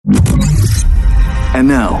And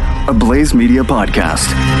now, a Blaze Media podcast.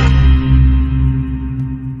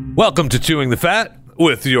 Welcome to Chewing the Fat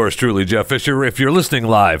with yours truly, Jeff Fisher. If you're listening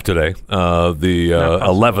live today, the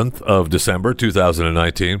 11th of December,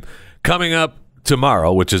 2019, coming up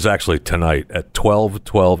tomorrow, which is actually tonight at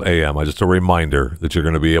 12 a.m., just a reminder that you're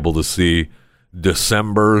going to be able to see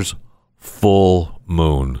December's full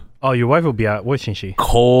moon. Oh, your wife will be out. What isn't she?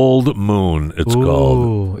 Cold moon, it's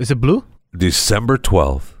called. Is it blue? December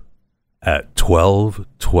 12th at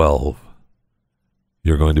 12:12.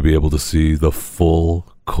 You're going to be able to see the full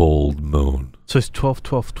cold moon. So it's 12,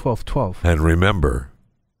 12, 12, 12. And remember,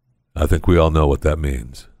 I think we all know what that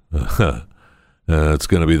means. It's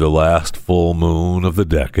going to be the last full moon of the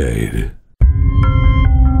decade.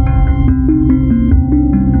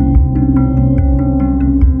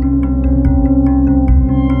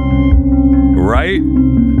 Right?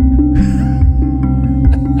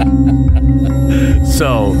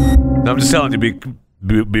 So, I'm just telling you,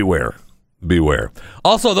 beware. Beware.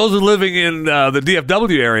 Also, those who are living in the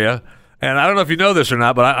DFW area, and I don't know if you know this or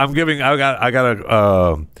not, but I'm going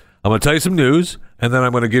to tell you some news, and then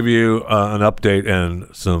I'm going to give you an update and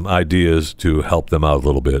some ideas to help them out a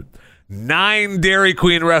little bit. 9 Dairy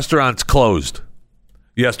Queen restaurants closed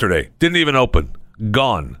yesterday. Didn't even open.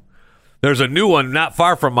 Gone. There's a new one not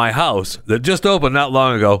far from my house that just opened not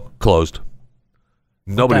long ago. Closed.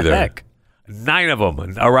 Nobody there. Heck? 9 of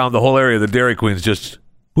them around the whole area. The Dairy Queen's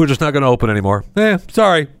we're just not going to open anymore.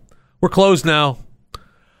 Sorry. We're closed now.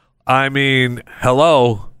 I mean,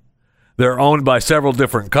 hello. They're owned by several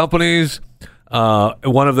different companies.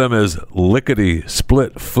 One of them is Lickety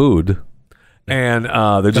Split Food. And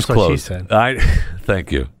they just closed. That's what she said.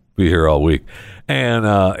 Thank you. Be here all week. And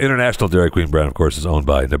International Dairy Queen brand, of course, is owned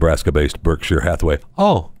by Nebraska-based Berkshire Hathaway.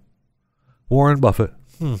 Oh, Warren Buffett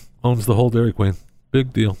owns the whole Dairy Queen.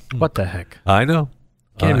 Big deal. What the heck? I know.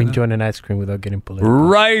 Can't even join an ice cream without getting political.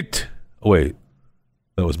 Right. Wait,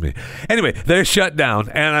 that was me. Anyway, they're shut down,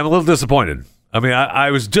 and I'm a little disappointed. I mean,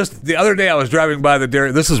 I was just, the other day I was driving by the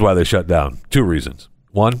dairy. This is why they shut down. 2 reasons.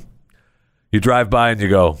 One, you drive by and you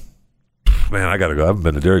go, man, I got to go. I haven't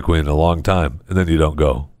been to Dairy Queen in a long time. And then you don't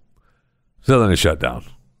go. So then they shut down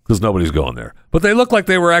because nobody's going there. But they look like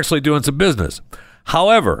they were actually doing some business.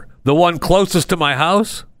 However, the one closest to my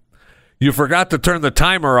house, you forgot to turn the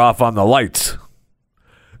timer off on the lights.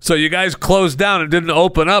 So you guys closed down and didn't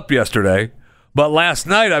open up yesterday. But last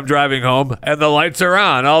night I'm driving home and the lights are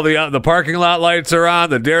on. All the parking lot lights are on.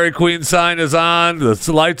 The Dairy Queen sign is on.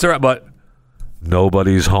 The lights are on. But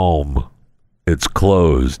nobody's home. It's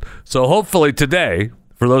closed. So hopefully today,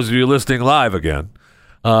 for those of you listening live again,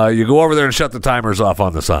 you go over there and shut the timers off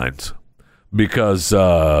on the signs because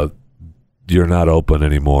you're not open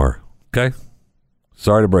anymore. Okay?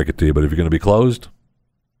 Sorry to break it to you, but if you're going to be closed,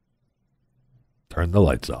 turn the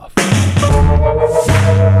lights off.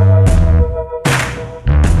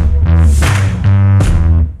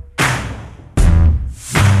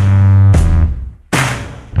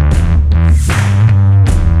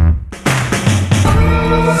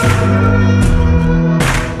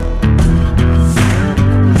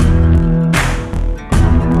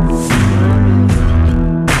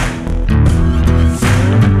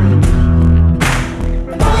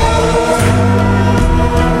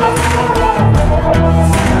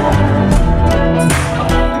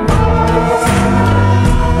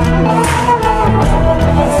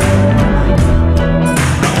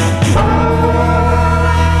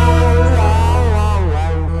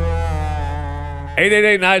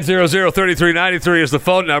 888-900-3393 is the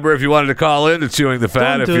phone number if you wanted to call in to Chewing the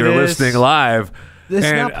Fat. Don't if do you're this. listening live. It's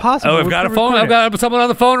not possible. Oh, I've got a phone. I've got someone on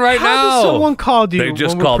the phone right now. How did someone call you? They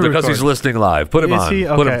just when we're called because he's pre-recording? listening live. Put him Is on. he?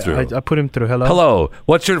 Put him Okay, through. I put him through. Hello. Hello.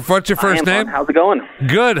 What's your first name? How's it going?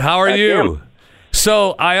 Good. How are you? Tim.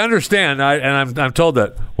 So I understand, and I'm told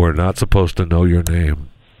that we're not supposed to know your name,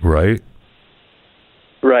 right?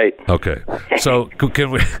 Right. Okay. So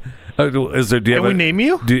can we? Is there? Do you Can have we name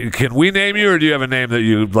you? Can we name you, or do you have a name that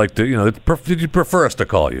you'd like to? Did you prefer us to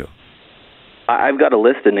call you? I've got a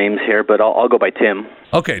list of names here, but I'll go by Tim.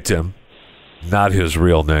 Okay, Tim. Not his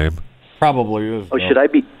real name. Probably is. Oh, should I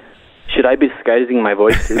be disguising my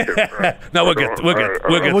voice too? No, we'll get We'll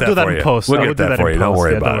that do that for in you. post. We'll No, get we'll do that that for in you. Don't post.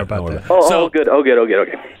 worry Yeah, about don't it. worry about Don't worry. that. Oh, good.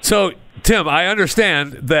 Okay. So, Tim, I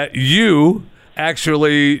understand that you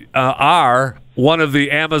actually are one of the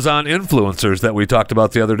Amazon influencers that we talked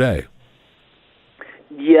about the other day.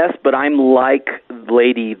 Yes, but I'm like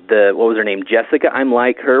lady, what was her name, Jessica? I'm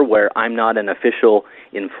like her, where I'm not an official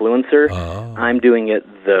influencer. Oh. I'm doing it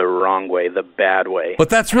the wrong way, the bad way. But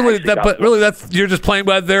that's really that's you're just playing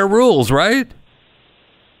by their rules, right?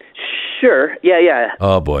 Sure. Yeah.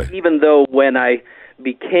 Oh boy. Even though when I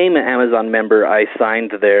became an Amazon member, I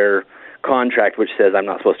signed their contract, which says I'm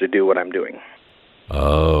not supposed to do what I'm doing.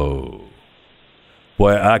 Oh.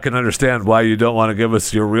 Boy, I can understand why you don't want to give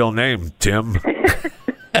us your real name, Tim.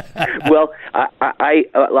 Well, I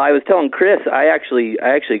was telling Chris, I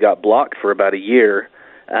actually got blocked for about a year.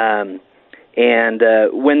 And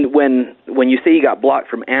when you say you got blocked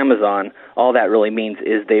from Amazon, all that really means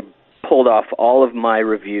is they pulled off all of my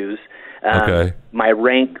reviews. Okay. My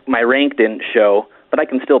rank didn't show, but I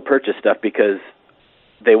can still purchase stuff because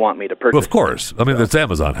they want me to purchase. Of course. I mean, it's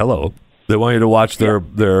Amazon. Hello. They want you to watch their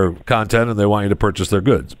content, and they want you to purchase their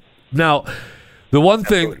goods. Now, the one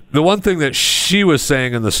thing that she was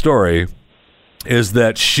saying in the story is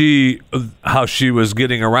that how she was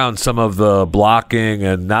getting around some of the blocking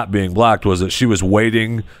and not being blocked was that she was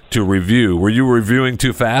waiting to review. Were you reviewing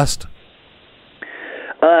too fast?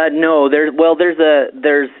 No. There's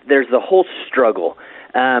the whole struggle.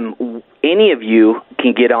 Any of you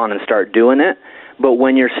can get on and start doing it, but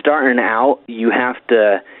when you're starting out, you're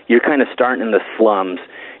kind of starting in the slums.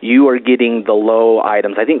 You are getting the low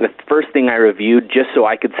items. I think the first thing I reviewed, just so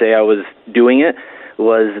I could say I was doing it,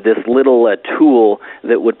 was this little tool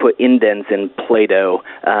that would put indents in Play-Doh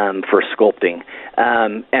for sculpting.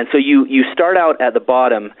 And so you start out at the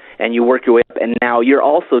bottom and you work your way up, and now you're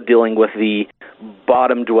also dealing with the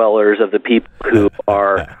bottom dwellers of the people who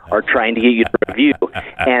are trying to get you to review.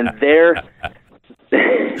 And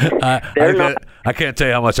I can't tell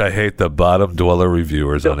you how much I hate the bottom dweller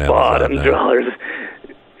reviewers on Amazon. Bottom dwellers.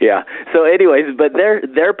 Yeah. So anyways, but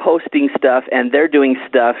they're posting stuff and they're doing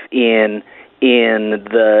stuff in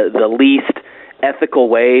the least ethical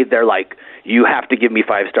way. They're like, you have to give me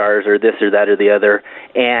 5 stars or this or that or the other.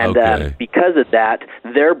 And because of that,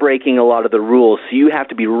 they're breaking a lot of the rules. So you have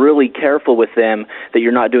to be really careful with them that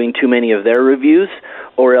you're not doing too many of their reviews,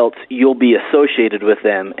 or else you'll be associated with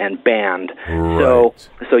them and banned. Right.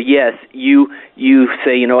 So yes, you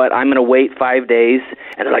say, you know what, I'm going to wait 5 days.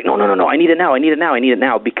 And they're like, no, I need it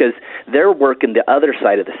now, because they're working the other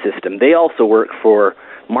side of the system. They also work for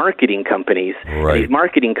marketing companies. Right. These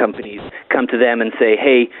marketing companies come to them and say,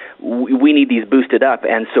 hey, we need these boosted up,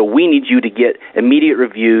 and so we need you to get immediate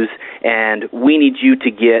reviews, and we need you to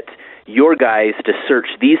get your guys to search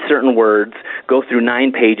these certain words, go through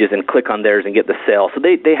 9 pages and click on theirs and get the sale. So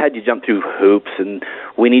they had you jump through hoops, and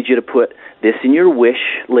we need you to put this in your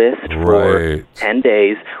wish list for 10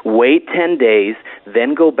 days, wait 10 days,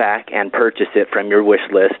 then go back and purchase it from your wish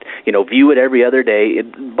list. View it every other day. A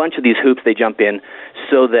bunch of these hoops they jump in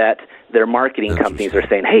so that their marketing companies are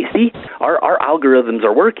saying, hey, see, our algorithms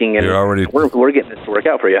are working, and we're getting this to work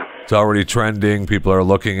out for you. It's already trending. People are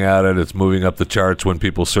looking at it. It's moving up the charts. When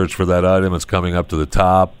people search for that item, it's coming up to the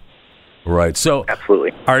top. Right. So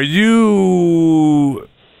absolutely. Are you,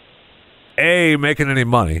 A, making any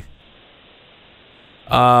money?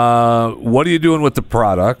 What are you doing with the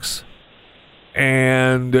products?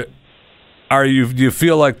 And do you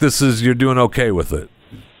feel like you're doing okay with it?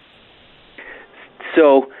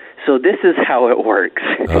 So this is how it works.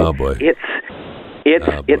 Oh boy. It's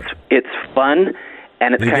fun,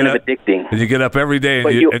 and it's kind of addicting. And you get up every day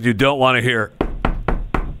and you don't want to hear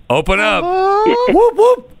open up. Whoop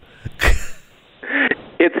whoop.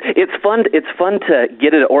 It's fun to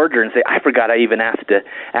get an order and say, I forgot I even asked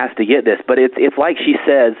to get this. But it's like she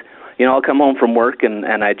says, I'll come home from work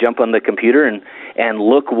and I jump on the computer and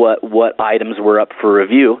look what items were up for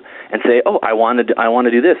review and say, oh, I want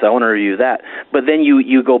to do this, I want to review that. But then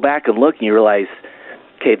you go back and look and you realize,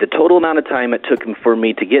 okay, the total amount of time it took for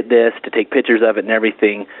me to get this, to take pictures of it and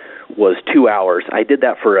everything, was 2 hours. I did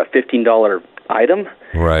that for a $15 item.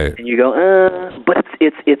 Right. And you go, but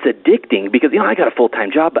it's addicting because I got a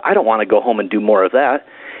full-time job, but I don't want to go home and do more of that.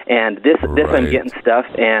 And this I'm getting stuff.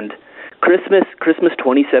 And Christmas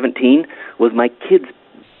 2017 was my kid's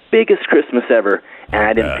biggest Christmas ever, and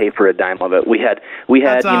I didn't pay for a dime of it. We had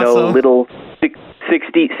awesome. Little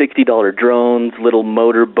 $60 drones, little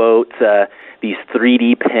motor boats, these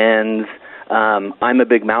 3D pens. I'm a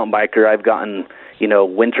big mountain biker. I've gotten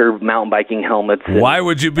winter mountain biking helmets. Why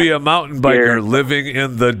would you be a mountain biker living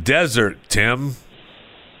in the desert, Tim?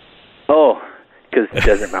 Oh, because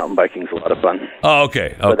desert mountain biking is a lot of fun. Oh,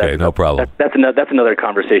 okay, no problem. That's another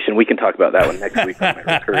conversation. We can talk about that one next week on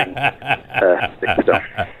my recurring stuff.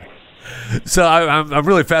 So I'm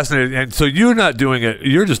really fascinated. And so you're not doing it;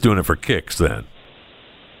 you're just doing it for kicks, then.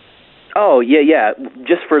 Oh yeah,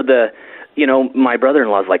 just for the. My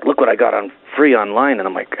brother-in-law's like, look what I got on free online, and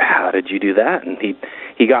I'm like, how did you do that? And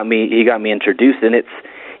he got me introduced, and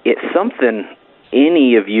it's something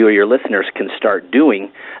any of you or your listeners can start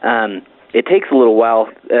doing. it takes a little while.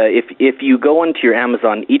 If you go into your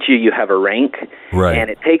Amazon, each of you have a rank, Right. and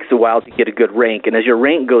it takes a while to get a good rank. And as your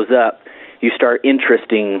rank goes up, you start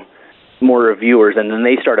interesting more reviewers, and then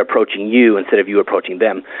they start approaching you instead of you approaching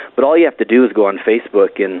them. But all you have to do is go on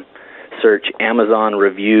Facebook and search Amazon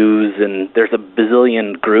reviews, and there's a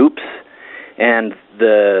bazillion groups, and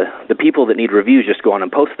the people that need reviews just go on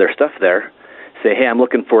and post their stuff there. Say, hey, I'm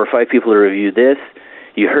looking for 5 people to review this.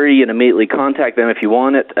 You hurry and immediately contact them if you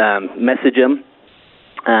want it. Message them.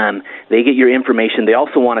 They get your information. They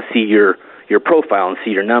also want to see your profile and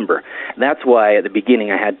see your number. That's why at the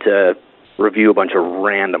beginning I had to review a bunch of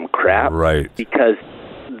random crap. Right. Because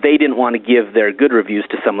they didn't want to give their good reviews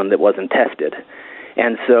to someone that wasn't tested.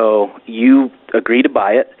 And so you agree to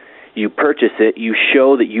buy it. You purchase it. You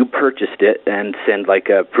show that you purchased it and send like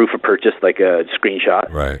a proof of purchase, like a screenshot.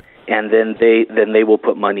 Right. And then they will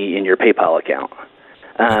put money in your PayPal account.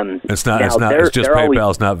 It's just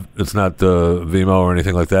PayPal. It's not the Venmo or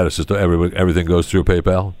anything like that. It's just everything goes through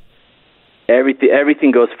PayPal.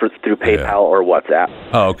 Everything goes through PayPal or WhatsApp.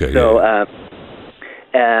 Oh, okay. So,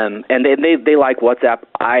 and they like WhatsApp.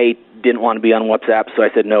 I didn't want to be on WhatsApp, so I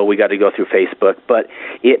said no. We got to go through Facebook. But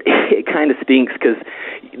it kind of stinks because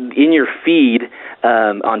in your feed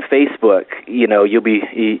on Facebook, you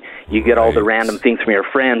get all the random things from your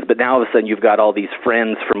friends. But now all of a sudden you've got all these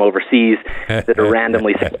friends from overseas that are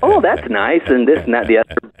randomly saying, "Oh, that's nice," and this and that, the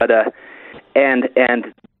other. But and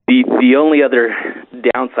the only other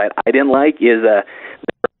downside I didn't like is there are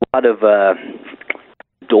a lot of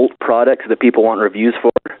adult products that people want reviews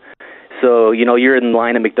for. So, you're in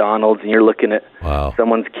line at McDonald's and you're looking at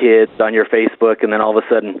someone's kids on your Facebook, and then all of a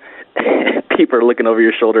sudden people are looking over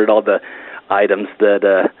your shoulder at all the items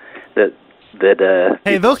that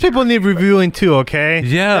Hey, those people need reviewing too, okay?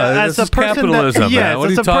 Yeah, as this a is person capitalism, man. What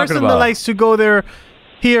are you talking person about? that likes to go there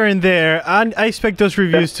here and there, I expect those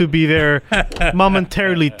reviews to be there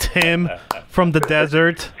momentarily. Tim from the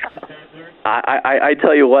desert. I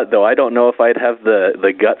tell you what, though, I don't know if I'd have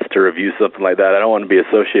the guts to review something like that. I don't want to be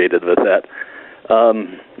associated with that.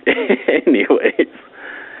 Anyways.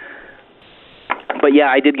 But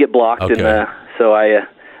yeah, I did get blocked, okay. and so I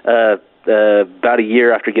about a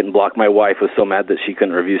year after getting blocked, my wife was so mad that she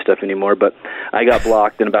couldn't review stuff anymore. But I got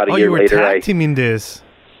blocked, and about a year later, you were tag teaming this.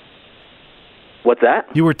 What's that?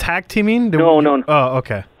 You were tag teaming? No. Oh,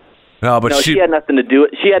 okay. No, but she had nothing to do.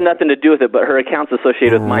 She had nothing to do with it, but her account's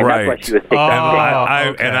associated with mine. Right. That's why she was kicked out.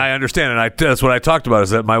 Okay. And I understand, and that's what I talked about. Is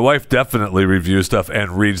that my wife definitely reviews stuff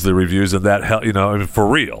and reads the reviews, and that for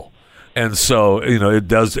real. And so it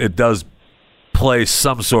does play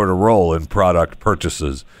some sort of role in product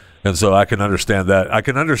purchases, and so I can understand that. I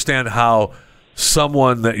can understand how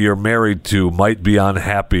someone that you're married to might be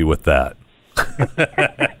unhappy with that.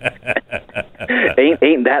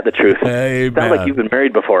 Ain't that the truth? Hey, sounds like you've been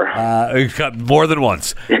married before. More than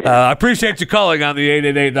once. I appreciate you calling on the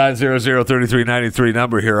 888-900-3393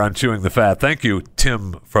 number here on Chewing the Fat. Thank you,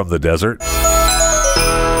 Tim from the desert.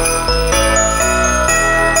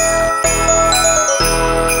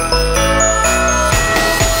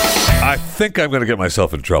 I think I'm going to get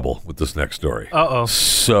myself in trouble with this next story. Uh-oh.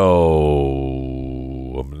 So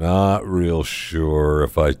I'm not real sure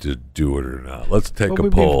if I should do it or not. Let's take a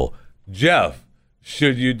poll. Jeff,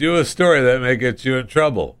 should you do a story that may get you in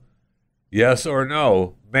trouble? Yes or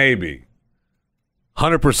no? Maybe.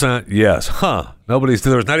 100% yes.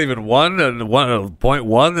 There was not even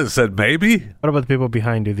 1.1 that said maybe? What about the people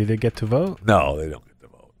behind you? Did they get to vote? No, they don't get to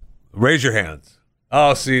vote. Raise your hands.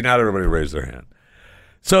 Oh, see, not everybody raised their hand.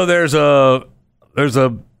 So there's a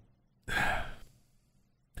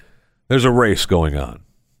race going on,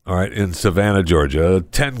 all right, in Savannah, Georgia, a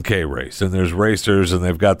 10K race, and there's racers, and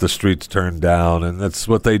they've got the streets turned down, and that's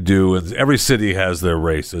what they do, and every city has their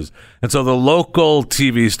races. And so the local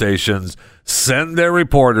TV stations send their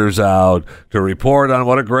reporters out to report on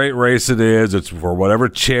what a great race it is. It's for whatever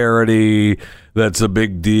charity that's a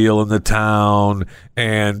big deal in the town,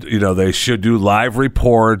 and, they should do live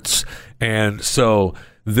reports. And so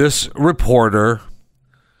this reporter,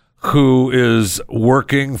 who is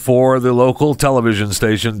working for the local television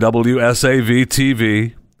station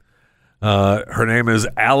WSAV-TV, her name is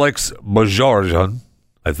Alex Bajorjan.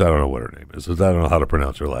 I don't know what her name is. I don't know how to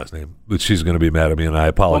pronounce her last name, but she's going to be mad at me, and I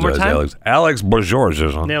apologize, One more time? Alex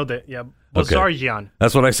Bajorjan. Nailed it. Yeah. Bozargian. Okay.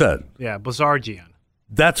 That's what I said. Yeah, Bozargian.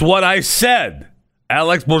 That's what I said.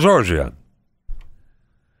 Alex Bajorjan.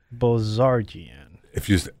 Bozargian. If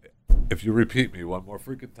you repeat me one more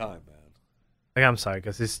freaking time, man. I'm sorry,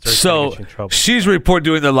 because this starts to get you in trouble. She's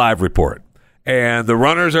doing the live report, and the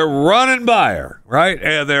runners are running by her, right?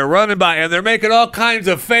 And they're running by, and they're making all kinds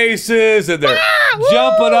of faces, and they're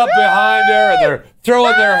jumping up behind her, and they're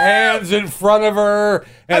throwing their hands in front of her,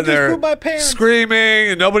 and just they're pooped my pants. screaming,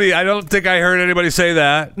 and I don't think I heard anybody say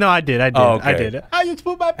that. No, I did. Oh, okay. I did. I just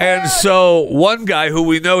pooped my And pants. so one guy who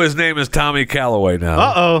we know his name is Tommy Calloway now.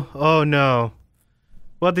 Uh-oh. Oh, no.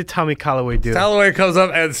 What did Tommy Calloway do? Calloway comes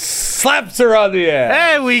up and slaps her on the ass.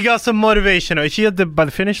 Hey, we got some motivation. Is she by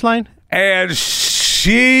the finish line? And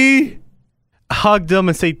she, Hugged them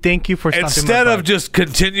and say thank you for stopping instead my of just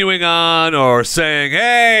continuing on or saying,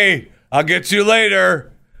 hey, I'll get you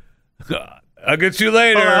later. I'll get you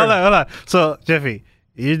later. Hold on. So, Jeffy,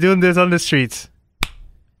 you're doing this on the streets.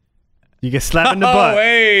 You get slapped in the butt. Oh,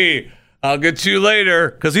 hey, I'll get you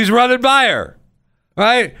later. Because he's running by her.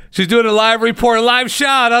 Right? She's doing a live report, a live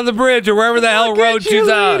shot on the bridge or wherever the hell road she's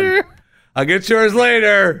on. I'll get yours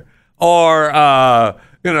later. Or, that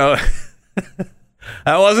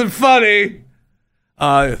wasn't funny.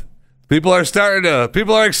 People are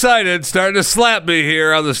excited, starting to slap me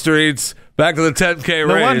here on the streets. Back to the 10K race.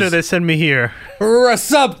 No wonder they sent me here. Or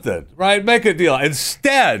something, right? Make a deal.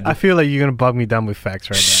 Instead, I feel like you're going to bug me down with facts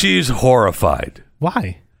right now. she's horrified.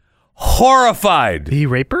 Why? Horrified. Did he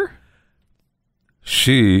rape her?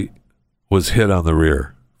 She was hit on the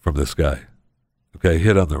rear from this guy. Okay,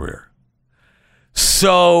 hit on the rear.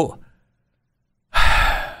 So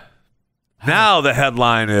now the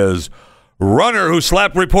headline is runner who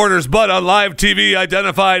slapped reporter's butt on live TV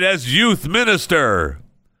identified as youth minister.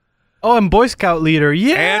 Oh, and Boy Scout leader.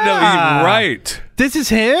 Yeah. And right. This is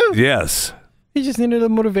him? Yes. He just needed a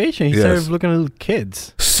motivation. He started looking at little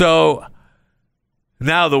kids. So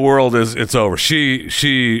now the world it's over. She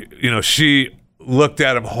looked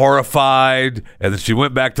at him horrified, and then she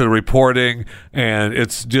went back to the reporting, and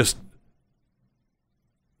it's just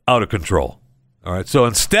out of control. All right. So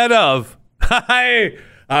instead of, hey,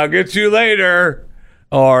 I'll get you later,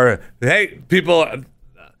 or hey, people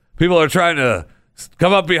are trying to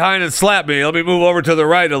come up behind and slap me. Let me move over to the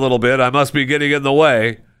right a little bit. I must be getting in the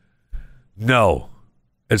way. No,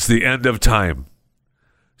 it's the end of time.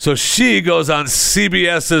 So she goes on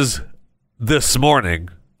CBS's This Morning,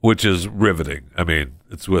 which is riveting. I mean,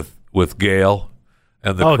 it's with Gail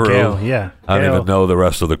and the crew. Gail, yeah. I don't Gail. even know the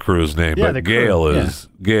rest of the crew's name, Yeah, but the Gail crew, is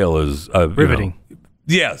riveting.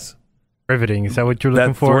 Yes, Riveting. Is that what you're looking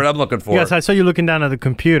that's for? the word I'm looking for. Yes, I saw you looking down at the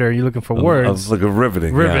computer. You're looking for I words. was looking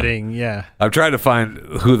riveting. Riveting, yeah. I'm trying to find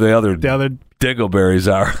who the other The dingleberries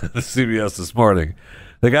are on CBS This Morning.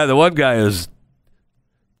 The one guy is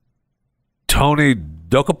Tony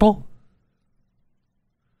Dokapel.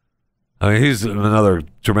 I mean, he's another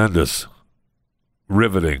tremendous,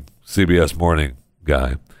 riveting CBS Morning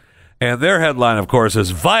guy. And their headline, of course,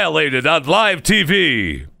 is violated on live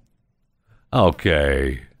TV.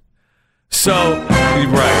 Okay. So,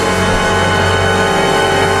 right.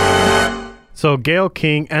 So Gail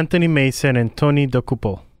King, Anthony Mason, and Tony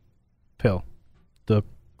DeCupo.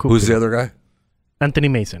 Who's the other guy? Anthony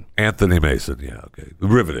Mason. Anthony Mason. Yeah, okay.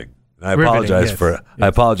 Riveting. I Riveting,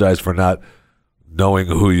 apologize for not knowing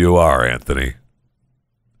who you are, Anthony.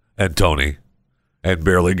 And Tony. And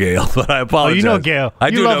barely Gail, but I apologize. Oh, you know Gail. I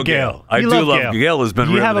You do love know Gail. I You do love love Gail. Gail. Has been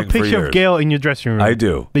You have a riveting for picture years. of Gail in your dressing room. I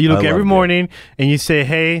do. That you I look love every Gail. morning and you say,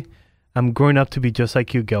 "Hey, I'm growing up to be just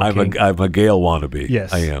like you, Gail King." I'm a Gail wannabe.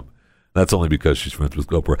 Yes. I am. That's only because she's friends with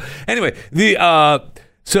GoPro. Anyway, I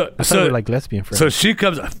thought we were like lesbian friends. So she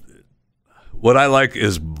comes. What I like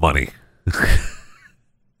is money.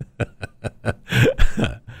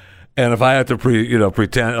 And if I have to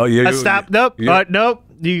pretend, stop. Nope. Nope.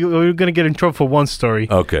 We're gonna get in trouble for one story.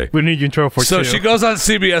 Okay. We need you in trouble for two. So she goes on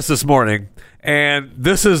CBS This Morning, and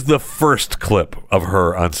this is the first clip of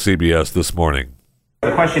her on CBS This Morning.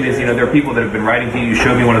 The question is, there are people that have been writing to you. You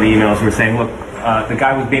showed me one of the emails who were saying, look, the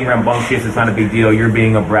guy was being rambunctious. It's not a big deal. You're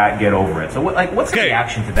being a brat. Get over it. So what's the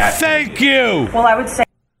reaction to that? Thank you. Well, I would say.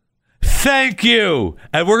 Thank you.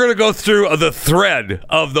 And we're going to go through the thread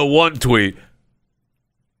of the one tweet.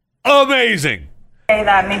 Amazing.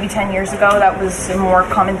 That maybe 10 years ago that was a more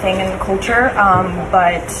common thing in the culture,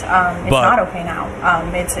 but it's not okay now.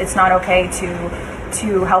 It's not okay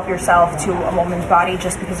to help yourself to a woman's body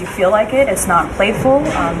just because you feel like it. It's not playful.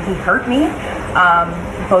 He hurt me,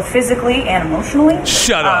 both physically and emotionally.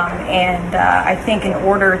 Shut up. And I think in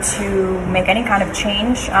order to make any kind of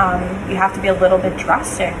change, you have to be a little bit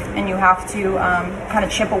drastic, and you have to kind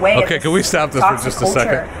of chip away. Okay, can we stop this for just a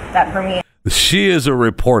second? That permeates. She is a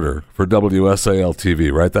reporter for WSAL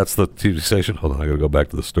TV, right? That's the TV station. Hold on, I got to go back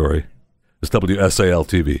to the story. It's WSAL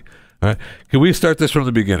TV. All right. Can we start this from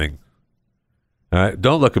the beginning? All right.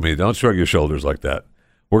 Don't look at me. Don't shrug your shoulders like that.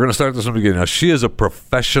 We're going to start this from the beginning. Now, she is a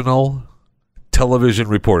professional television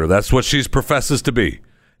reporter. That's what she professes to be.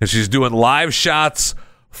 And she's doing live shots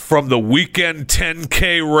from the weekend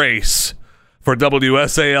 10K race for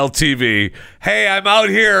WSAL TV. Hey, I'm out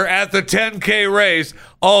here at the 10K race.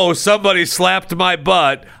 Oh, somebody slapped my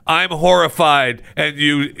butt. I'm horrified. And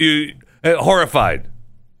you horrified.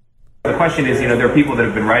 The question is, there are people that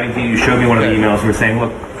have been writing to you. You showed me one of the emails who were saying,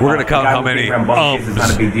 look, we're going to count how many it's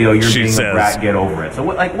not a big deal. You're being says. a brat. Get over it. So,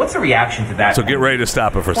 what's the reaction to that? So get ready to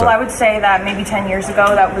stop it for a second. Well, I would say that maybe 10 years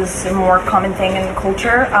ago that was a more common thing in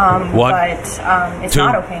culture. But it's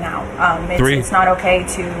not okay now. It's not okay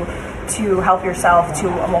to help yourself to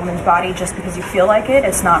a woman's body just because you feel like it.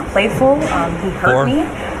 It's not playful. He hurt me.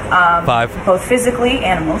 5. Both physically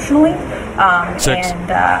and emotionally. 6.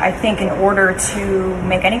 And I think in order to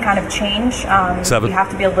make any kind of change, 7. you have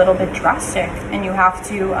to be a little bit drastic, and you have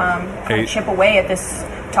to kind of chip away at this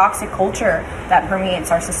toxic culture that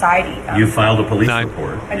permeates our society. You filed a police 9.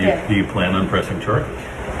 report. I did. Do you plan on pressing charges?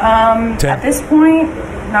 10. At this point,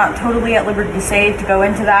 not totally at liberty to say to go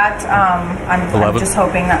into that. I'm just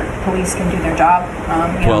hoping that police can do their job.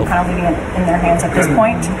 12. I'm kind of leaving it in their hands at this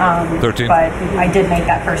point. 13. But I did make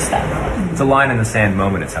that first step. It's a line in the sand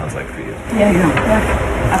moment, it sounds like, for you.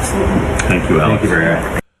 Yeah, absolutely. Thank you, Alex. Thank you very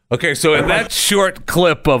much. Okay, so in that short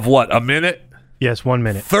clip of what, a minute? Yes, 1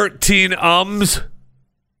 minute. 13 ums?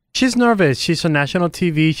 She's nervous. She's on national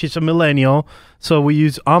TV. She's a millennial, so we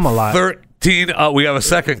use a lot. 13. We have a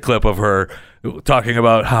second clip of her talking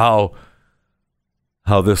about how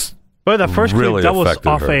this But the first really clip, that was affected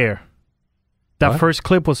off her. air. That What? first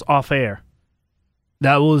clip was off air.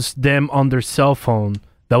 That was them on their cell phone.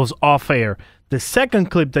 That was off air. The second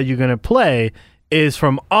clip that you're going to play is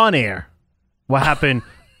from on air. What happened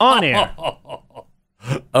on air?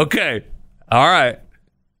 Okay. All right.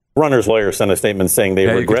 Runner's lawyer sent a statement saying they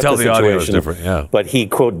Yeah, you can regret tell the the audio is situation, different, yeah. but he,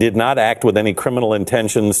 quote, did not act with any criminal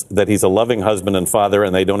intentions, that he's a loving husband and father,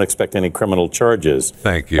 and they don't expect any criminal charges.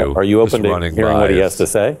 Thank you. Are you open Just to running hearing what he bias. has to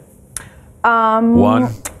say?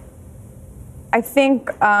 1, I think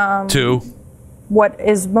 2, what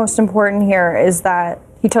is most important here is that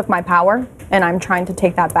he took my power, and I'm trying to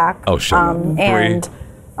take that back. Oh, shut up. 3, And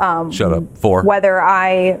shut up. 4, whether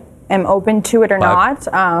I am open to it or 5,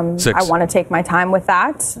 not, 6, I want to take my time with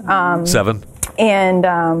that. 7, And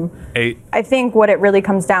 8. I think what it really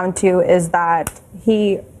comes down to is that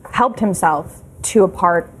he helped himself to a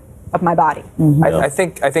part of my body. I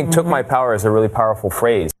think took my power is a really powerful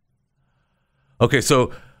phrase. Okay,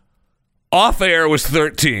 so off air was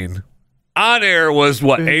 13. On air was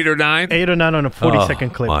what, 8 or 9? 8 or 9 on a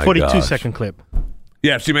 40-second clip. my 42-second clip.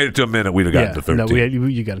 Yeah, if she made it to a minute, we'd have gotten to 13. No,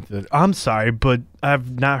 you got it. I'm sorry, but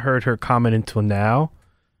I've not heard her comment until now.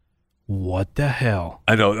 What the hell?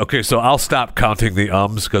 I know. Okay, so I'll stop counting the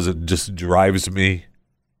ums because it just drives me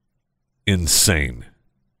insane.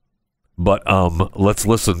 But let's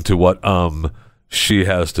listen to what she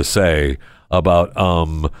has to say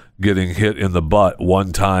about getting hit in the butt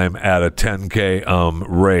one time at a 10K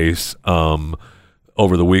race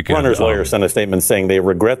over the weekend. Runner's lawyer sent a statement saying they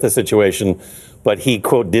regret the situation, but he,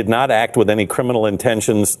 quote, did not act with any criminal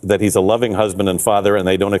intentions, that he's a loving husband and father, and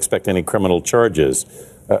they don't expect any criminal charges.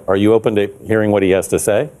 Are you open to hearing what he has to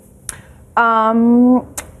say?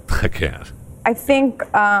 I can't. I think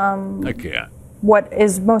I can't. what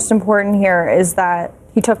is most important here is that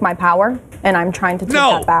he took my power, and I'm trying to take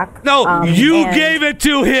that back. No, you gave it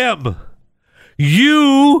to him.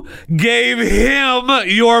 You gave him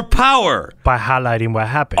your power. By highlighting what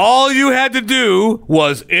happened. All you had to do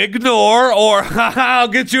was ignore or I'll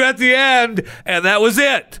get you at the end, and that was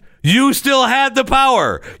it. You still had the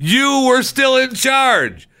power. You were still in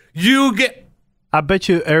charge. I bet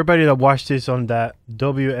you everybody that watched this on that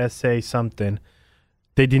WSA something,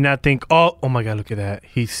 they did not think, oh my God, look at that.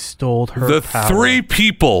 He stole her The power. 3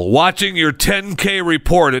 people watching your 10K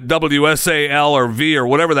report at WSAL or V or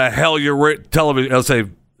whatever the hell your television, I'll say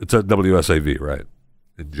it's a WSAV, right?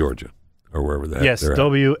 In Georgia or wherever that Yes, they're at.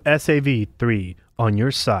 WSAV 3 on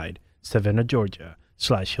your side, Savannah, Georgia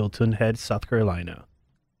 / Hilton Head, South Carolina.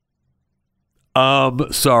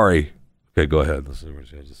 Sorry. Okay, go ahead. Let's see what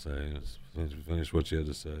she had to say. Let's finish what she had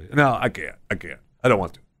to say. No, I can't. I don't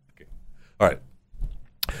want to. I can't. All right.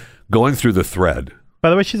 Going through the thread. By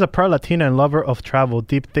the way, she's a proud Latina and lover of travel,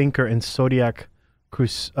 deep thinker, and zodiac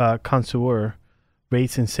connoisseur,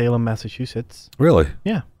 raised in Salem, Massachusetts. Really?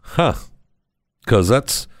 Yeah. Huh. Because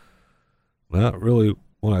that's not really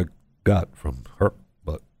what I got from her,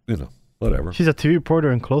 but, whatever. She's a TV reporter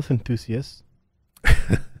and clothes enthusiast.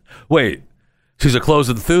 Wait. She's a clothes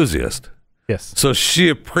enthusiast. Yes. So she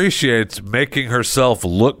appreciates making herself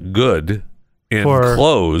look good in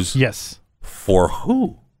clothes. Yes. For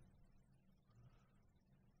who?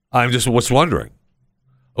 I'm just wondering.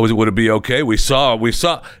 Would it be okay? We saw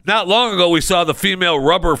not long ago we saw the female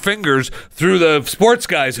rubber fingers through the sports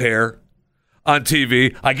guy's hair. on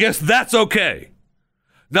TV. I guess that's okay.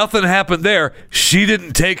 Nothing happened there. She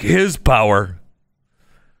didn't take his power.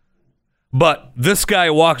 But this guy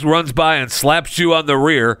runs by and slaps you on the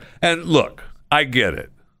rear. And look, I get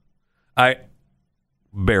it. I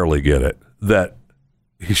barely get it that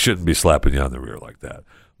he shouldn't be slapping you on the rear like that.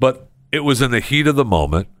 But it was in the heat of the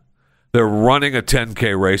moment. They're running a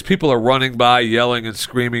 10K race. People are running by, yelling and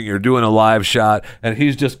screaming. You're doing a live shot, and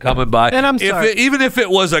he's just coming by. And I'm sorry. Even if it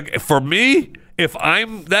was for me, if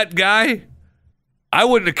I'm that guy, I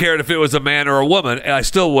wouldn't have cared if it was a man or a woman, and I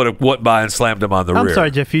still would have went by and slammed him on the rear. I'm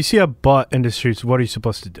sorry, Jeff. You see a butt in the streets, what are you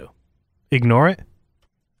supposed to do? Ignore it?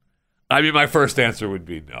 I mean, my first answer would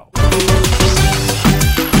be no.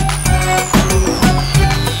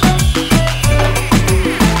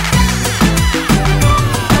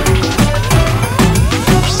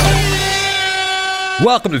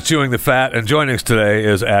 Welcome to Chewing the Fat, and joining us today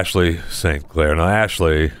is Ashley StClair. Now,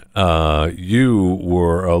 Ashley, you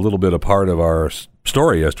were a little bit a part of our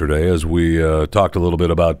story yesterday as we talked a little bit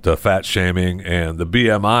about fat shaming and the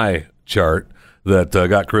BMI chart that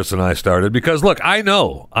got Chris and I started. Because, look, I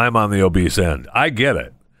know I'm on the obese end. I get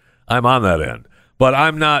it. I'm on that end. But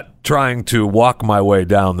I'm not trying to walk my way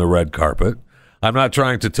down the red carpet. I'm not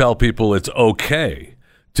trying to tell people it's okay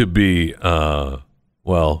to be,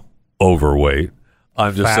 overweight.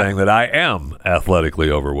 I'm just saying that I am athletically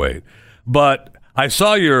overweight. But I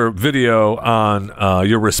saw your video on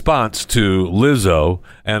your response to Lizzo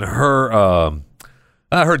and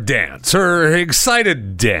her dance, her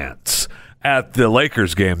excited dance at the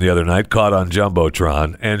Lakers game the other night, caught on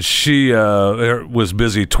Jumbotron, and she was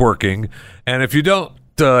busy twerking. And if you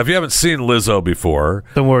haven't seen Lizzo before,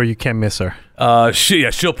 don't worry, you can't miss her.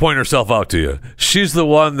 She'll point herself out to you. She's the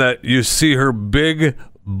one that you see her big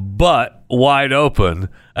butt wide open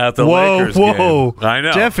at the Lakers game. I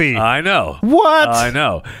know, Jeffy. I know. What? I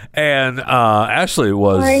know. And Ashley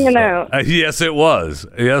was hanging out. Yes, it was.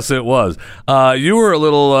 Yes, it was. You were a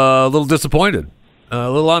little disappointed, a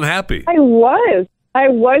little unhappy. I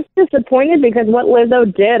was disappointed because what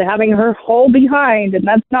Lizzo did, having her whole behind, and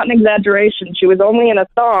that's not an exaggeration, she was only in a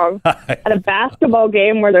thong at a basketball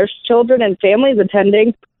game where there's children and families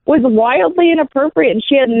attending, was wildly inappropriate, and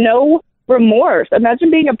she had no remorse. Imagine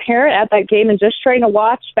being a parent at that game and just trying to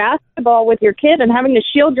watch basketball with your kid and having to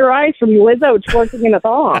shield your eyes from Lizzo twerking in a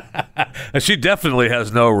thong. She definitely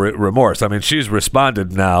has no remorse. I mean, she's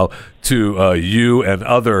responded now to you and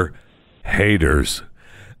other haters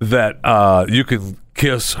that you can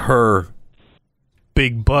kiss her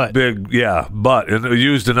big butt. Butt. And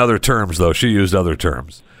used in other terms, though. She used other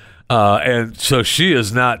terms. And so she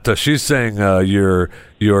is not, she's saying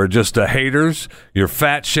you're just haters, you're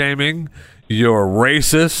fat shaming, you're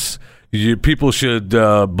racist, people should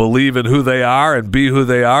believe in who they are and be who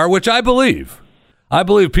they are, which I believe. I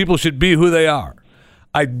believe people should be who they are.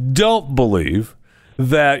 I don't believe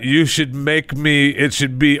that you should it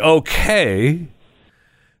should be okay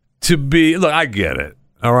to be, look, I get it,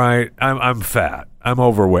 all right? I'm fat. I'm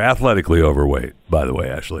overweight, athletically overweight, by the way,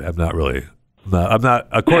 Ashley. I'm not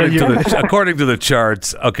according to the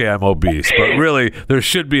charts. Okay, I'm obese, but really there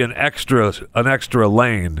should be an extra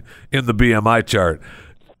lane in the BMI chart,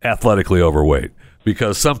 athletically overweight,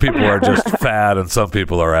 because some people are just fat and some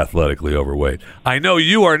people are athletically overweight. I know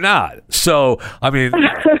you are not. So, I mean,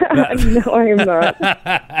 no, I'm not.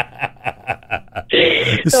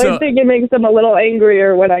 So I think it makes them a little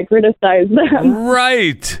angrier when I criticize them.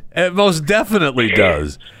 Right. It most definitely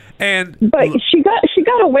does. But she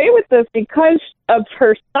got away with this because of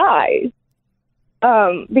her size.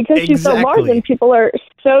 Because she's so large and people are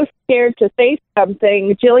so scared to say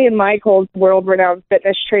something. Jillian Michaels, world-renowned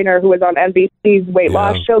fitness trainer who was on NBC's weight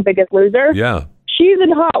loss show, Biggest Loser. Yeah. She's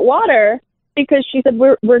in hot water because she said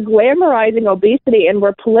we're glamorizing obesity and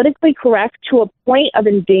we're politically correct to a point of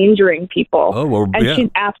endangering people. She's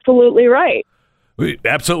absolutely right.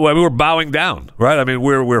 Absolutely. We're bowing down, right? I mean,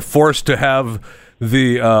 we're forced to have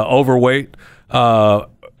the overweight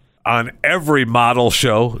on every model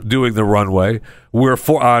show doing the runway. We're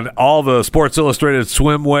on all the Sports Illustrated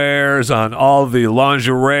swimwears, on all the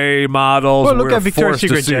lingerie models. Well, look at Victoria's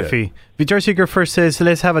Secret, Jeffy. Victoria's Secret first says,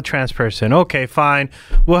 let's have a trans person. Okay, fine.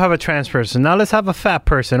 We'll have a trans person. Now let's have a fat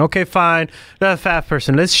person. Okay, fine. Let's have a fat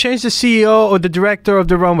person. Let's change the CEO or the director of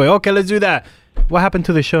the runway. Okay, let's do that. What happened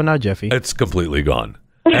to the show now, Jeffy? It's completely gone.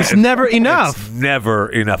 It's never enough. It's never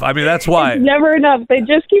enough. I mean, that's why. It's never enough. They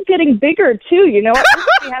just keep getting bigger, too. You know,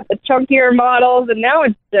 we had the chunkier models, and now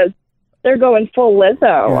it's just They're going full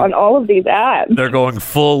Lizzo on all of these ads. They're going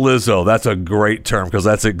full Lizzo. That's a great term because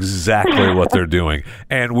that's exactly what they're doing.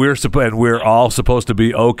 And we're all supposed to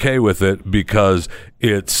be okay with it because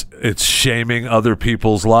it's shaming other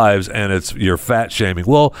people's lives and you're fat shaming.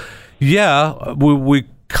 Well, yeah, we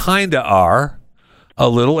kind of are a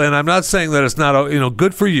little. And I'm not saying that it's not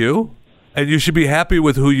good for you, and you should be happy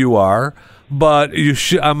with who you are. But you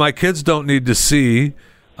should. My kids don't need to see,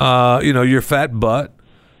 your fat butt.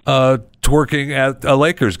 Twerking at a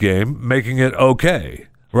Lakers game, making it okay,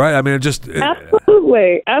 right? I mean,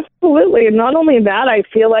 absolutely. And not only that, I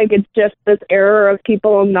feel like it's just this error of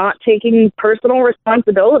people not taking personal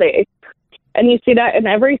responsibility. And you see that in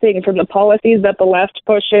everything from the policies that the left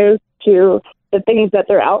pushes to the things that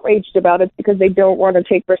they're outraged about. It's because they don't want to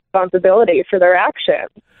take responsibility for their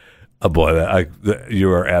actions. Oh boy,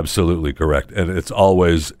 you are absolutely correct. And it's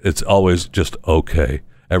always just okay.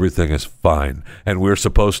 Everything is fine, and we're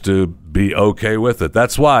supposed to be okay with it.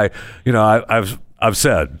 That's why, I've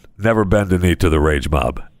said never bend a knee to the rage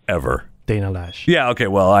mob ever. Dana Lash. Yeah. Okay.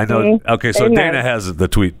 Well, I know. Okay. So Dana has the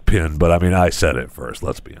tweet pinned, but I mean, I said it first.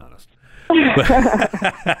 Let's be honest.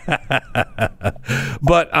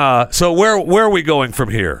 But so where are we going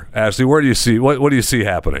from here, Ashley? Where do you see what do you see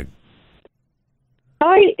happening?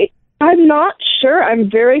 I'm not sure. I'm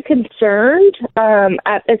very concerned,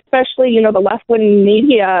 especially, the left-wing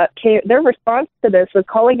media. Their response to this was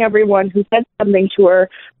calling everyone who said something to her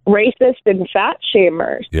racist and fat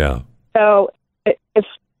shamers. Yeah. So if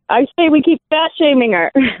I say we keep fat shaming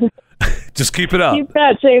her. Just keep it up. Keep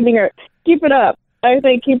fat shaming her. Keep it up. I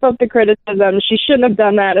say keep up the criticism. She shouldn't have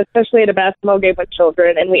done that, especially at a basketball game with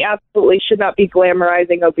children, and we absolutely should not be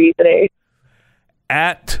glamorizing obesity.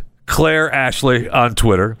 At Claire Ashley on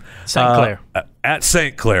Twitter. StClair. At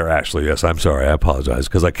StClair Ashley. Yes, I'm sorry. I apologize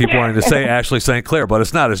because I keep wanting to say Ashley StClair, but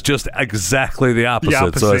it's not. It's just exactly the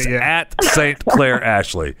opposite. So it's at StClair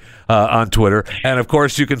Ashley on Twitter. And, of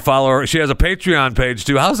course, you can follow her. She has a Patreon page,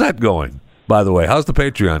 too. How's that going, by the way? How's the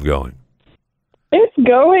Patreon going? It's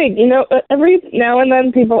going. Every now and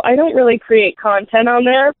then I don't really create content on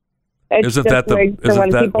there. Isn't that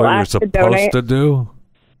what you're supposed to do?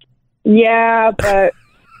 Yeah, but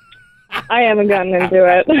I haven't gotten into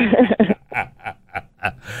it.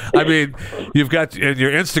 I mean, you've got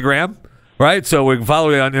your Instagram, right? So we can follow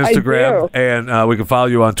you on Instagram, and we can follow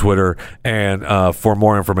you on Twitter. And for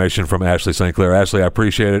more information from Ashley StClair. Ashley, I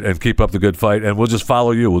appreciate it, and keep up the good fight. And we'll just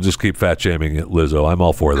follow you. We'll just keep fat shaming Lizzo. I'm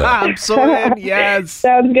all for that. I'm so in. Yes.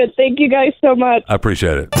 Sounds good. Thank you guys so much. I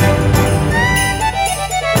appreciate it.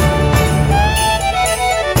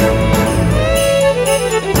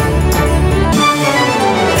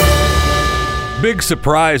 Big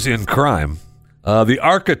surprise in crime. The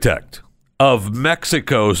architect of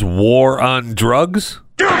Mexico's war on drugs.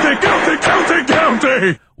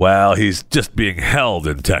 Guilty. Well, he's just being held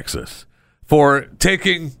in Texas for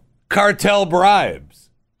taking cartel bribes.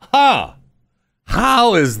 How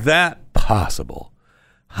is that possible?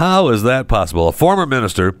 A former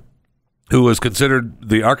minister who was considered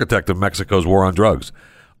the architect of Mexico's war on drugs,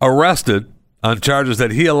 arrested on charges that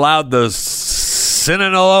he allowed the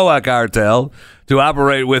Sinaloa cartel to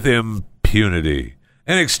operate with impunity.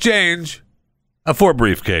 In exchange, 4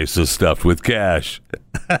 briefcases stuffed with cash.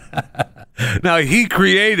 Now, he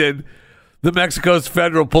created the Mexico's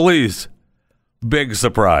federal police. Big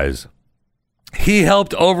surprise. He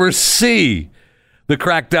helped oversee the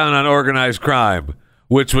crackdown on organized crime,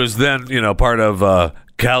 which was then, part of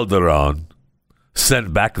Calderon,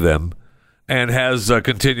 sent back them, and has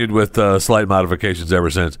continued with slight modifications ever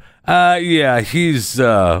since. He's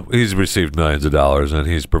received millions of dollars, and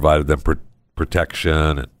he's provided them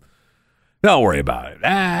protection. And don't worry about it.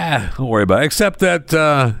 Don't worry about it. Except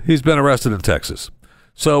that he's been arrested in Texas.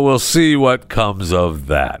 So we'll see what comes of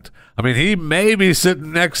that. I mean, he may be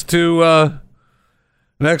sitting next to our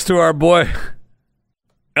boy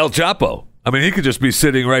El Chapo. I mean, he could just be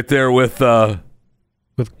sitting right there with Bill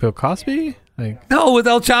Cosby? No, with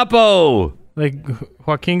El Chapo. Like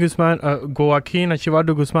Joaquin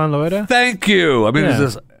Archibaldo Guzman Loera? Thank you. I mean,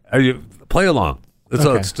 are you play along?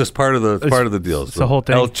 It's just part of the deal. It's the whole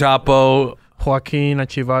thing. El Chapo. Joaquin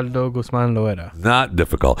Archibaldo Guzman Loera. Not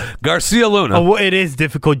difficult. Garcia Luna. Oh, well, it is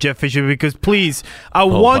difficult, Jeff Fisher, because please, I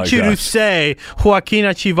want you to say Joaquin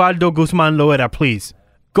Archibaldo Guzman Loera, please.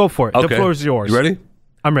 Go for it. Okay. The floor is yours. You ready?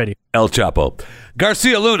 I'm ready. El Chapo.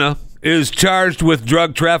 Garcia Luna is charged with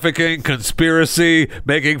drug trafficking, conspiracy,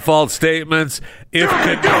 making false statements. He's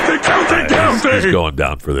going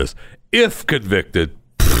down for this. If convicted,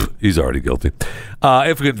 He's already guilty.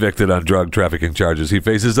 If convicted on drug trafficking charges, he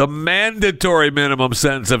faces a mandatory minimum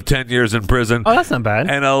sentence of 10 years in prison. Oh, that's not bad.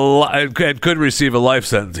 And could receive a life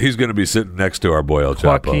sentence. He's going to be sitting next to our boy El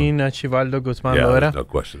Chapo. Joaquin Chivaldo Guzman Yeah, Loera. there's no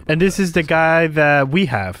question. And this is the guy that we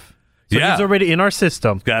have. So Yeah. he's already in our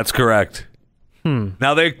system. That's correct.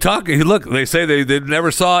 Now they talk. Look, they say they never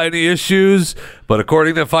saw any issues, but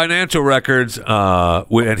according to financial records,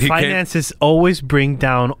 and he Finances always bring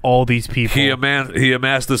down all these people. he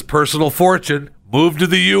amassed this personal fortune, moved to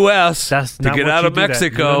the U.S. That's to not get what out you of do that.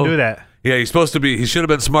 Mexico. You don't do that. Yeah, he's supposed to be. He should have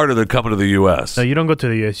been smarter than coming to the U.S. No, you don't go to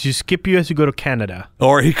the U.S. You skip U.S., you go to Canada.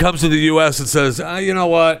 Or he comes to the U.S. and says, you know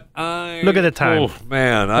what? Look at the time. Oh,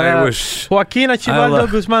 man, I wish. Joaquin Chivaldo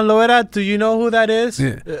Guzman Loera, do you know who that is?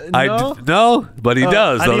 No? No, but he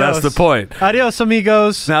does, so that's Adios. the point. Adios,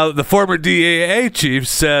 amigos. Now, the former DAA chief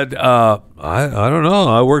said, I don't know.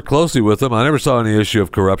 I worked closely with him. I never saw any issue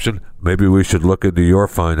of corruption. Maybe we should look into your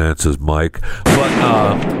finances, Mike.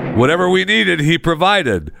 But whatever we needed, he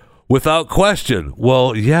provided without question.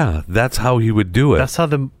 Well, yeah, that's how he would do it. That's how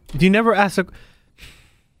do you never ask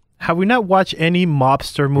have we not watched any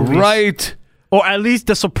mobster movies? Right. Or at least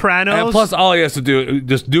The Sopranos? And plus, all he has to do,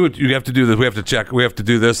 just do it. You have to do this. We have to check. We have to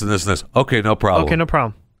do this and this and this. Okay, no problem. Okay, no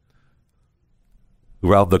problem.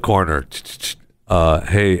 Around the corner.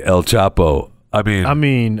 Hey, El Chapo. I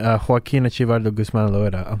mean, Joaquin Chivaldo Guzman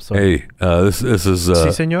Loera. I'm sorry. Hey, this is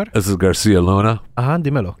Sí, señor. This is Garcia Luna. Ajá,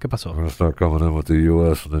 dímelo. ¿Qué pasó? We're gonna start coming in with the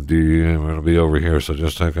U.S. and the DEA. We're gonna be over here, so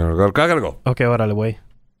just take. I gotta go. Okay, órale, güey.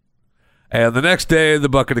 And the next day, the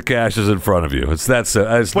bucket of cash is in front of you. It's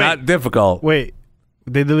it's not difficult. Wait,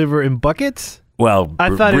 they deliver in buckets? Well,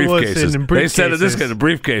 I thought it was briefcases. in They said this briefcases. kind of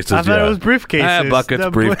briefcases. I thought it was briefcases. Buckets,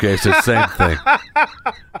 The- briefcases, same thing.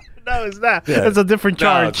 No, it's not. Yeah. It's a different No,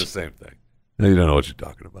 charge. it's the same thing. You don't know what you're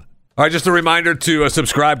talking about. All right, just a reminder to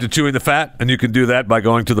subscribe to Chewing the Fat, and you can do that by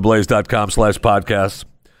going to theblaze.com/podcasts.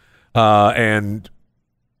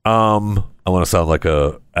 I want to sound like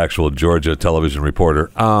a actual Georgia television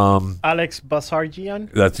reporter. Alex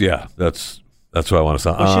Basargian? That's what I want to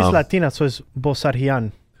sound. Well, she's Latina, so it's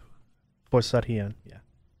Bosargian. Bosargian, yeah.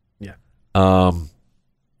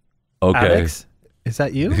 Okay. Alex, is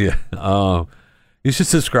that you? Yeah. You should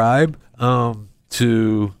subscribe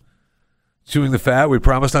to Chewing the Fat. We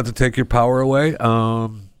promise not to take your power away.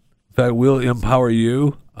 In fact, we'll empower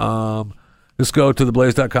you. Just go to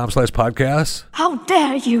theblaze.com/podcasts. How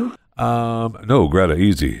dare you? No, Greta,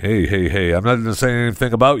 easy. Hey. I'm not going to say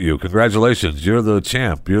anything about you. Congratulations. You're the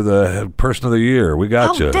champ. You're the person of the year. We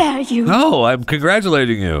got you. How dare you? No, I'm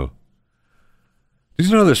congratulating you. Did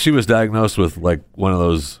you know that she was diagnosed with like one of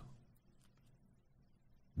those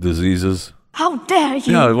diseases? How dare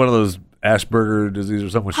you? Yeah, one of those Asperger disease or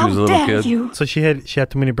something when she was a little kid. You? So she had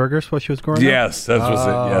too many burgers while she was growing up? Yes, that's what's it.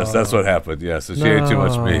 Yes, that's what happened. Yes, so she ate too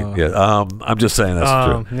much meat. Yeah, I'm just saying that's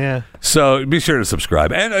true. Yeah. So be sure to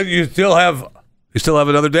subscribe, and you still have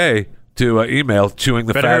another day to email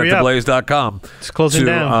chewingthefat@theblaze.com. It's closing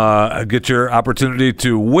to get your opportunity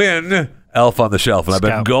to win Elf on the Shelf, and I've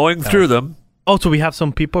been going through them. Oh, so we have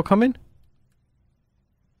some people coming?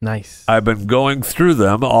 Nice. I've been going through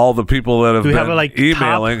them. All the people that have been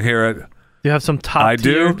emailing here at. Do you have some top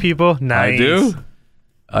tier people? Nice.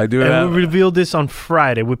 I do. And we revealed this on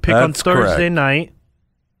Friday. We pick on Thursday night.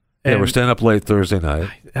 Yeah, we're staying up late Thursday night.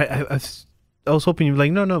 I was hoping you'd be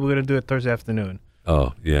like, no, we're going to do it Thursday afternoon.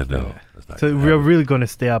 Oh, yeah, no. So we're really going to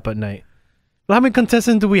stay up at night. Well, how many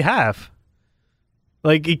contestants do we have?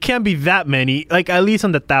 Like, it can't be that many. Like, at least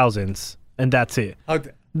on the thousands. And that's it.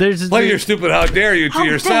 Play your stupid how dare you to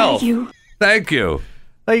yourself. Dare you? Thank you.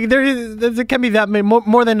 Like, there can't be that many.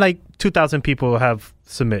 More than, like, 2,000 people have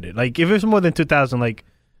submitted. Like, if it's more than 2,000, like,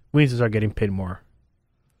 we need to start getting paid more.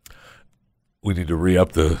 We need to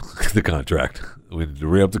re-up the contract. We need to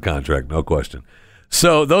re-up the contract, no question.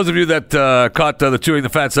 So those of you that caught the Chewing the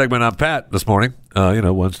Fat segment on Pat this morning,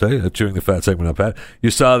 Wednesday, Chewing the Fat segment on Pat, you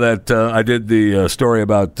saw that I did the story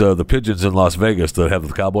about the pigeons in Las Vegas that have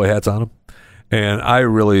the cowboy hats on them. And I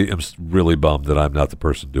really am really bummed that I'm not the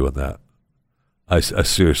person doing that. I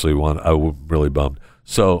seriously I'm really bummed.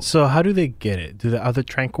 So how do they get it? Are they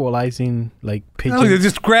tranquilizing, like, pigeons? No, they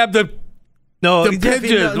just grab the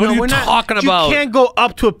pigeons. What are you talking about? You can't go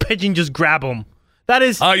up to a pigeon, just grab them. That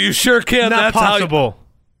is you sure can. Not That's possible.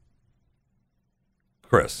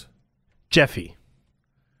 Chris. Jeffy.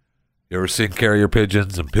 You ever seen carrier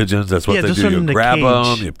pigeons and pigeons? That's what they do. You the grab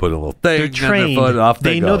cage. them, you put a little thing They're in trained. their foot, off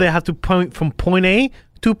they go. Know they have to point from point A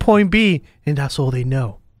to point B, and that's all they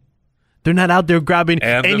know. They're not out there grabbing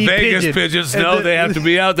and any the Vegas pigeon. pigeons know they have to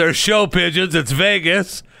be out there. Show pigeons. It's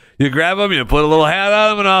Vegas. You grab them, you put a little hat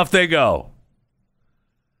on them, and off they go.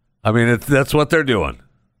 I mean, that's what they're doing.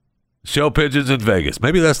 Show pigeons in Vegas.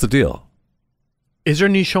 Maybe that's the deal. Is there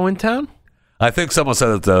a new show in town? I think someone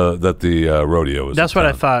said that the rodeo was. That's in what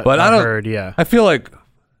I town. thought. But I don't. Heard. Yeah, I feel like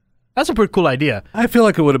that's a pretty cool idea. I feel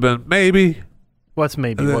like it would have been maybe. What's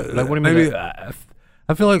maybe? What do you mean? Maybe I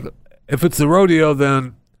feel like if it's the rodeo,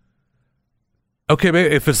 then okay.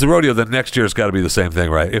 Maybe if it's the rodeo, then next year's got to be the same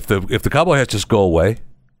thing, right? If the cowboy hats just go away.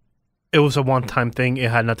 It was a one-time thing.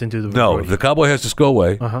 It had nothing to do with No, rodeo. if the cowboy hats just go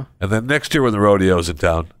away, and then next year when the rodeo's in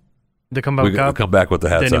town, they come back we come back with the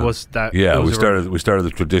hats then on. It was that. Yeah, it was we started the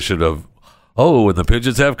tradition of, when the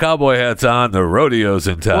pigeons have cowboy hats on, the rodeo's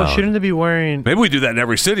in town. Well, shouldn't they be wearing? Maybe we do that in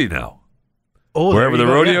every city now. Oh, wherever the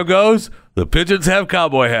rodeo goes, the pigeons have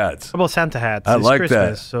cowboy hats. How about Santa hats? I It's like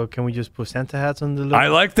Christmas, that. So can we just put Santa hats on the little... I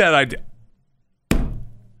like that idea.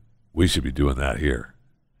 We should be doing that here.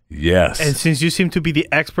 Yes. And since you seem to be the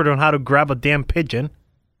expert on how to grab a damn pigeon,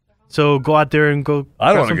 so go out there and go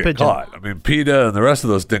I don't grab some want to get pigeon. caught. I mean, PETA and the rest of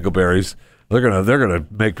those dingleberries, they're gonna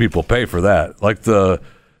make people pay for that. Like the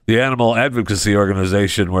animal advocacy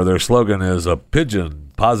organization, where their slogan is a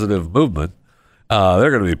pigeon positive movement.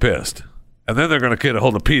 They're gonna be pissed, and then they're gonna get a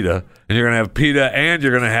hold of PETA, and you're gonna have PETA, and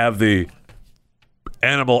you're gonna have the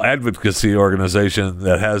animal advocacy organization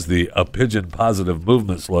that has the a pigeon positive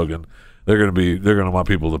movement slogan. They're gonna want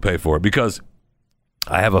people to pay for it, because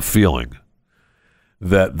I have a feeling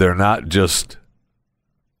that they're not just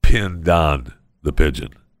pinned on the pigeon,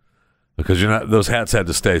 because those hats had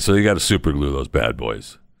to stay, so you got to super glue those bad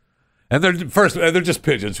boys. And they're just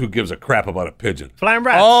pigeons. Who gives a crap about a pigeon? Flying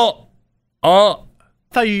rats. Oh, I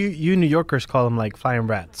thought you New Yorkers call them like flying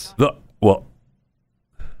rats.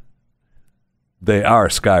 They are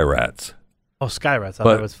sky rats. Oh, sky rats. I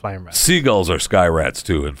thought it was flying rats. Seagulls are sky rats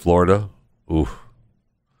too in Florida. Oof.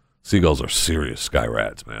 Seagulls are serious sky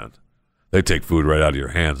rats, man. They take food right out of your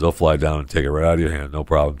hands. They'll fly down and take it right out of your hand. No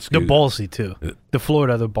problem. They're ballsy too. The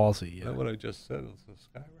Florida, they're ballsy. Is that what I just said?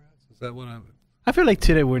 Sky rats? Is that what I feel like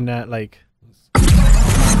today we're not like...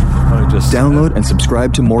 Download and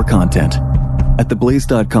subscribe to more content at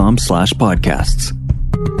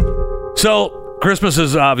theblaze.com/podcasts. So, Christmas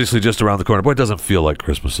is obviously just around the corner. Boy, it doesn't feel like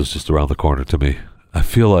Christmas is just around the corner to me. I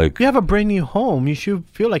feel like... You have a brand new home. You should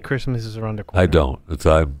feel like Christmas is around the corner. I don't.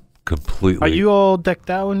 I'm completely... Are you all decked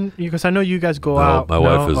out? Because I know you guys go out. My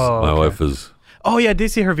wife is... Oh, yeah. I did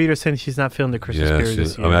see her video saying she's not feeling the Christmas spirit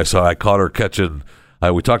this year. I mean, I caught her catching...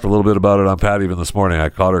 we talked a little bit about it on Pat even this morning. I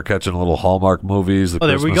caught her catching little Hallmark movies.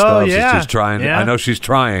 There we go. Stuff. Yeah. She's trying. Yeah. I know she's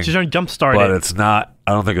trying. She's trying to jumpstart but it. It's not.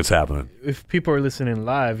 I don't think it's happening. If people are listening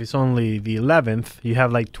live, it's only the 11th. You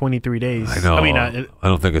have like 23 days. I know. I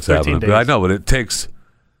don't think it's happening. days. But I know, but it takes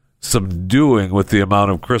some doing with the amount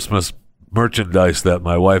of Christmas merchandise that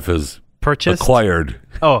my wife has purchased, acquired.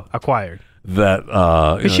 Oh, acquired. That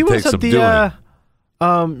she was takes at some the doing.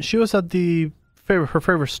 she was at the her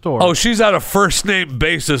favorite store. Oh, she's on a first name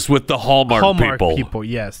basis with the Hallmark people.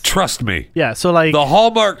 Yes, trust me. Yeah, so like the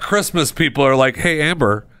Hallmark Christmas people are like, hey,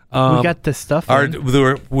 Amber. We got this stuff.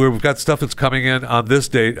 We've got stuff that's coming in on this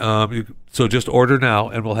date. So just order now,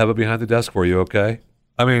 and we'll have it behind the desk for you. Okay?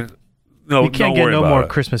 I mean, no, you can't get no more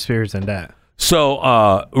Christmas spirits than that. So,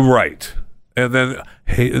 right, and then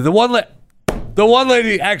the one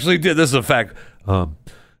lady actually did. This is a fact.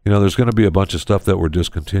 There's going to be a bunch of stuff that we're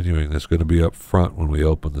discontinuing that's going to be up front when we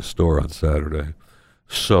open the store on Saturday.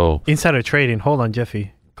 So insider trading. Hold on,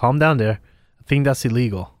 Jeffy. Calm down there. I think that's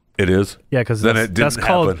illegal. It is? Yeah, because that's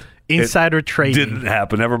called insider trading. Didn't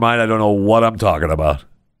happen. Never mind. I don't know what I'm talking about.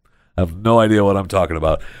 I have no idea what I'm talking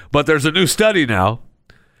about. But there's a new study now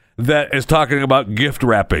that is talking about gift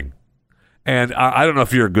wrapping. And I don't know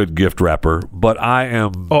if you're a good gift wrapper, but I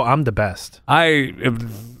am. Oh, I'm the best.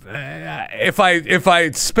 If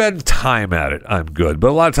I spend time at it, I'm good. But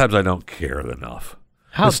a lot of times I don't care enough.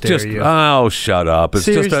 How dare you? Oh, shut up! It's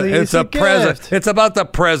Seriously, it's a present. gift. It's about the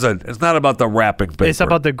present. It's not about the wrapping paper. It's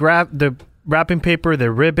about the wrapping paper,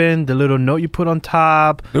 the ribbon, the little note you put on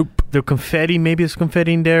top. Nope. The confetti. Maybe it's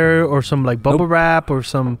confetti in there, or some like bubble wrap, or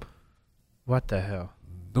some. What the hell?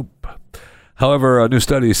 Nope. However, a new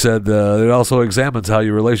study said it also examines how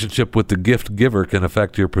your relationship with the gift giver can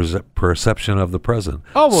affect your perception of the present.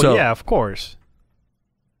 Oh, well, so, yeah, of course.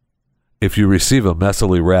 If you receive a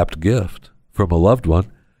messily wrapped gift from a loved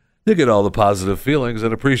one, you get all the positive feelings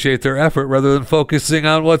and appreciate their effort rather than focusing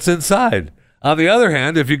on what's inside. On the other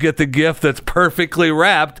hand, if you get the gift that's perfectly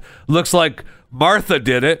wrapped, looks like Martha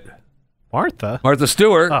did it. Martha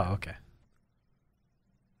Stewart. Oh, okay.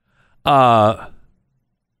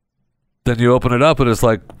 Then you open it up and it's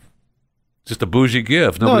like just a bougie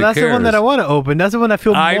gift. Nobody that's cares. the one that I want to open. That's the one I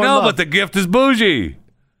feel more I know, love. but the gift is bougie.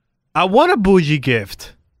 I want a bougie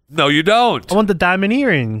gift. No, you don't. I want the diamond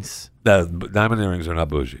earrings. Diamond earrings are not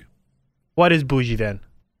bougie. What is bougie then?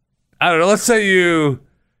 I don't know. Let's say you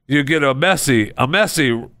get a messy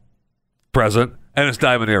present and it's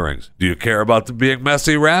diamond earrings. Do you care about the being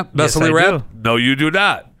messily wrapped? Yes, I do. No, you do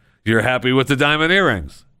not. You're happy with the diamond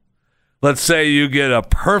earrings. Let's say you get a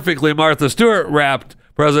perfectly Martha Stewart wrapped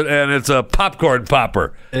present and it's a popcorn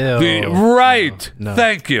popper. Ew. Right. No.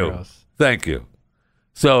 Thank you. Gross. Thank you.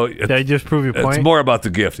 So Did I just prove your point? It's more about the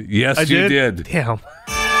gift. Yes, I you did. Damn.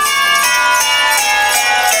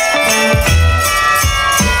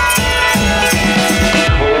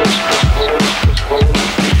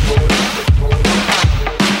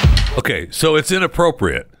 Okay, so it's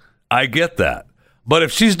inappropriate. I get that. But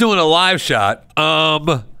if she's doing a live shot,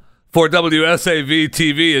 for WSAV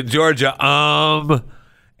TV in Georgia,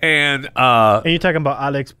 and you're talking about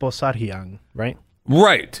Alex Bosarjian, right?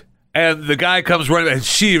 Right. And the guy comes running, and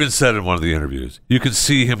she even said in one of the interviews, you can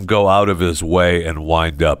see him go out of his way and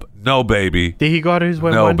wind up. No, baby. Did he go out of his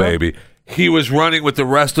way? No, and wind baby. He was running with the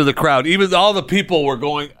rest of the crowd. Even all the people were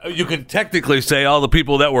going, you can technically say all the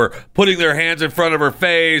people that were putting their hands in front of her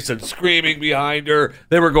face and screaming behind her,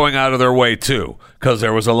 they were going out of their way too, because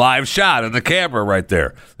there was a live shot in the camera right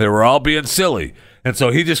there. They were all being silly. And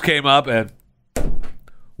so he just came up and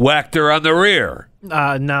whacked her on the rear.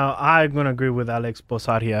 Now, I'm going to agree with Alex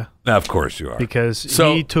Bosarjian. Of course you are. Because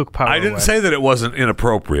he took power I didn't away. say that it wasn't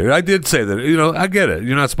inappropriate. I did say that, I get it.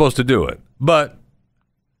 You're not supposed to do it. But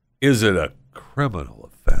is it a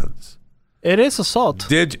criminal offense? It is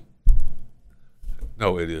assault.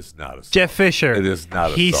 No, it is not assault. Jeff Fisher. It is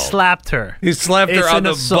not assault. He slapped her. He slapped her on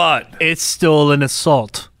the butt. It's still an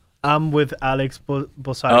assault. I'm with Alex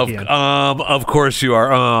Bosarjian. Of course you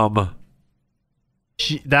are.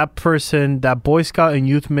 That person, that Boy Scout and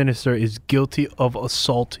youth minister, is guilty of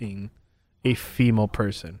assaulting a female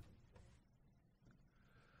person.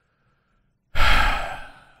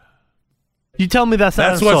 You tell me that's not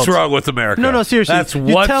an assault. That's what's wrong with America. No, seriously. That's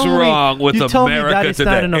what's wrong with America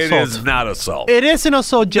today. It is not assault. It is an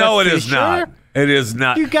assault, Jeff No, it Fisher. is not. It is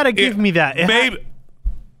not. You got to give me that. Maybe.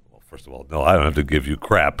 Well, first of all, no, I don't have to give you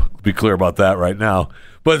crap. Be clear about that right now.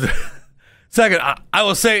 But second, I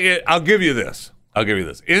will say it. I'll give you this.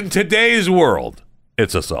 In today's world,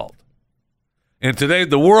 it's assault. In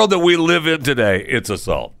the world that we live in today, it's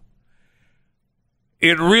assault.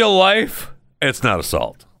 In real life, it's not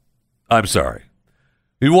assault. I'm sorry.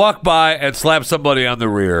 You walk by and slap somebody on the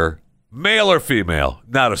rear, male or female,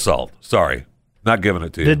 not assault. Sorry. Not giving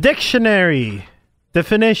it to you. The dictionary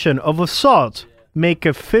definition of assault: make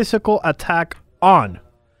a physical attack on.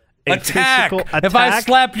 Attack. If I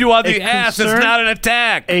slap you on the ass, it's not an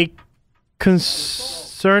attack. A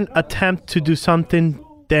concerned attempt to do something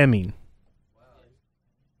damning.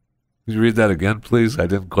 Could you read that again, please? I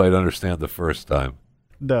didn't quite understand the first time.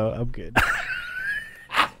 No, I'm good.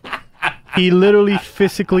 He literally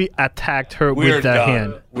physically attacked her with that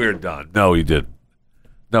hand. We're done. No, he didn't.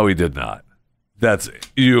 No, he did not.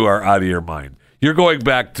 You are out of your mind. You're going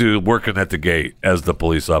back to working at the gate as the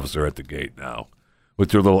police officer at the gate now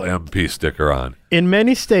with your little MP sticker on. In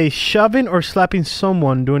many states, shoving or slapping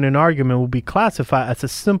someone during an argument will be classified as a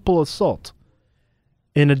simple assault.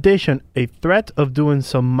 In addition, a threat of doing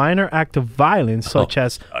some minor act of violence, such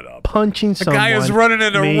as punching someone, guy is running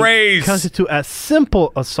in a race, constitute a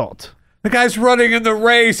simple assault. The guy's running in the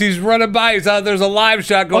race. He's running by. There's a live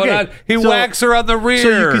shot going on. He whacks her on the rear. So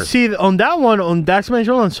you can see on that one, on Dax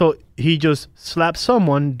Mansion, so he just slapped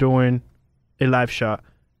someone during a live shot.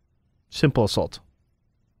 Simple assault.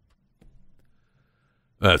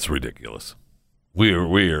 That's ridiculous. We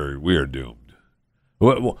are doomed.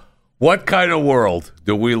 What kind of world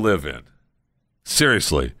do we live in?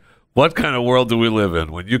 Seriously, what kind of world do we live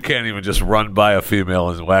in when you can't even just run by a female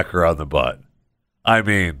and whack her on the butt? I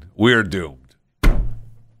mean, we're doomed. It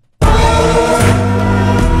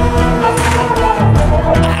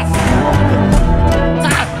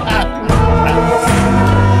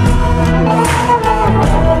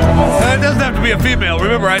doesn't have to be a female.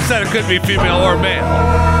 Remember, I said it could be female or male.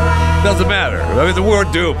 Doesn't matter. I mean, we're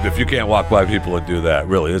doomed if you can't walk by people and do that.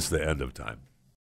 Really, it's the end of time.